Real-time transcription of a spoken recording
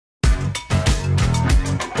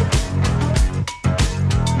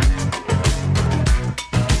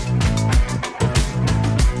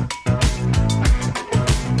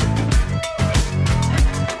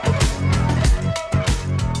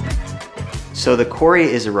So the CORI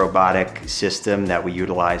is a robotic system that we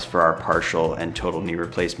utilize for our partial and total knee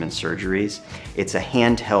replacement surgeries. It's a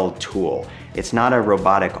handheld tool. It's not a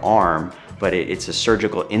robotic arm, but it's a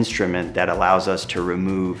surgical instrument that allows us to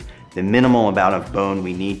remove the minimal amount of bone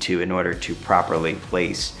we need to in order to properly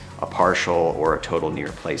place a partial or a total knee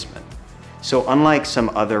replacement. So unlike some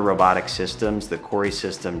other robotic systems, the CORI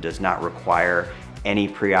system does not require any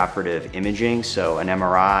preoperative imaging, so an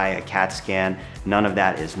MRI, a CAT scan, none of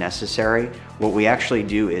that is necessary. What we actually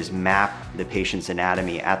do is map the patient's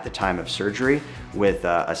anatomy at the time of surgery with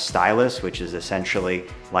a stylist, which is essentially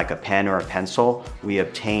like a pen or a pencil. We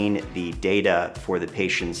obtain the data for the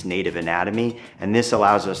patient's native anatomy, and this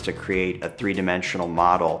allows us to create a three-dimensional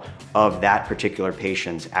model of that particular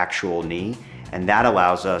patient's actual knee, and that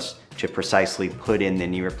allows us to precisely put in the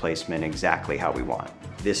knee replacement exactly how we want.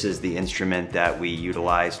 This is the instrument that we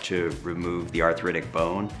utilize to remove the arthritic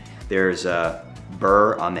bone. There's a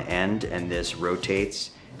burr on the end, and this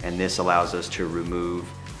rotates, and this allows us to remove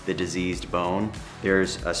the diseased bone.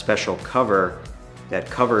 There's a special cover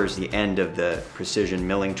that covers the end of the precision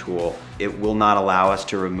milling tool. It will not allow us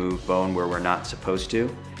to remove bone where we're not supposed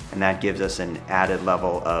to, and that gives us an added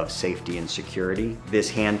level of safety and security.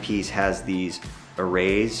 This handpiece has these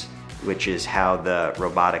arrays, which is how the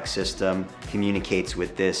robotic system communicates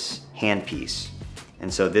with this handpiece.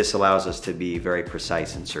 And so this allows us to be very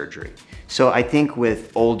precise in surgery. So I think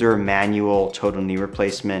with older manual total knee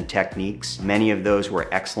replacement techniques, many of those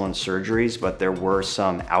were excellent surgeries, but there were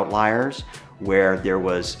some outliers where there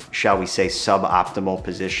was, shall we say, suboptimal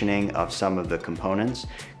positioning of some of the components,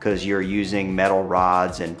 because you're using metal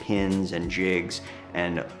rods and pins and jigs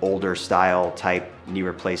and older style type knee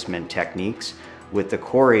replacement techniques. With the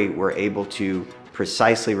CORI, we're able to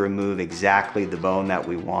precisely remove exactly the bone that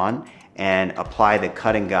we want and apply the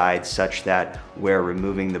cutting guide such that we're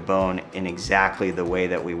removing the bone in exactly the way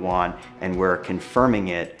that we want, and we're confirming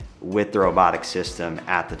it with the robotic system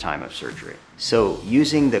at the time of surgery. So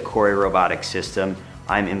using the CORI robotic system,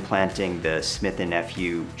 I'm implanting the Smith &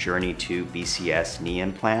 Nephew Journey 2 BCS knee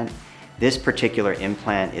implant. This particular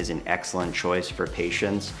implant is an excellent choice for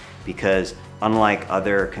patients because unlike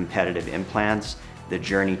other competitive implants, the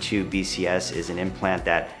Journey 2 BCS is an implant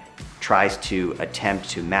that tries to attempt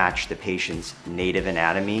to match the patient's native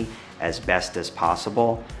anatomy as best as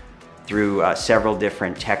possible through several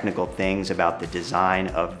different technical things about the design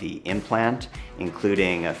of the implant,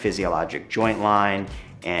 including a physiologic joint line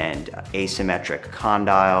and asymmetric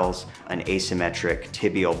condyles, an asymmetric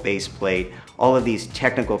tibial base plate. All of these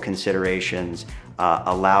technical considerations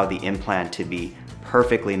allow the implant to be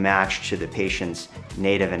perfectly matched to the patient's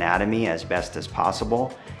native anatomy as best as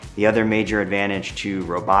possible. The other major advantage to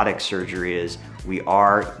robotic surgery is we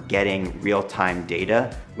are getting real-time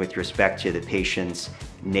data with respect to the patient's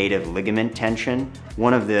native ligament tension.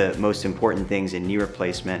 One of the most important things in knee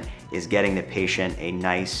replacement is getting the patient a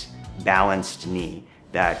nice balanced knee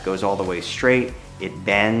that goes all the way straight, it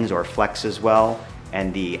bends or flexes well,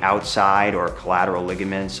 and the outside or collateral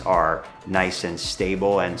ligaments are nice and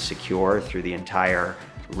stable and secure through the entire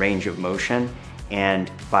range of motion.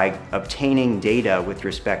 And by obtaining data with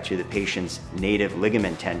respect to the patient's native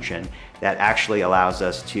ligament tension, that actually allows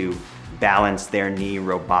us to balance their knee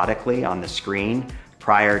robotically on the screen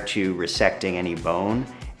prior to resecting any bone.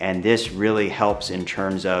 And this really helps in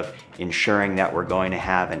terms of ensuring that we're going to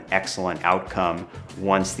have an excellent outcome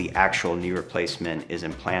once the actual knee replacement is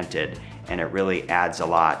implanted, and it really adds a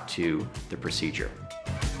lot to the procedure.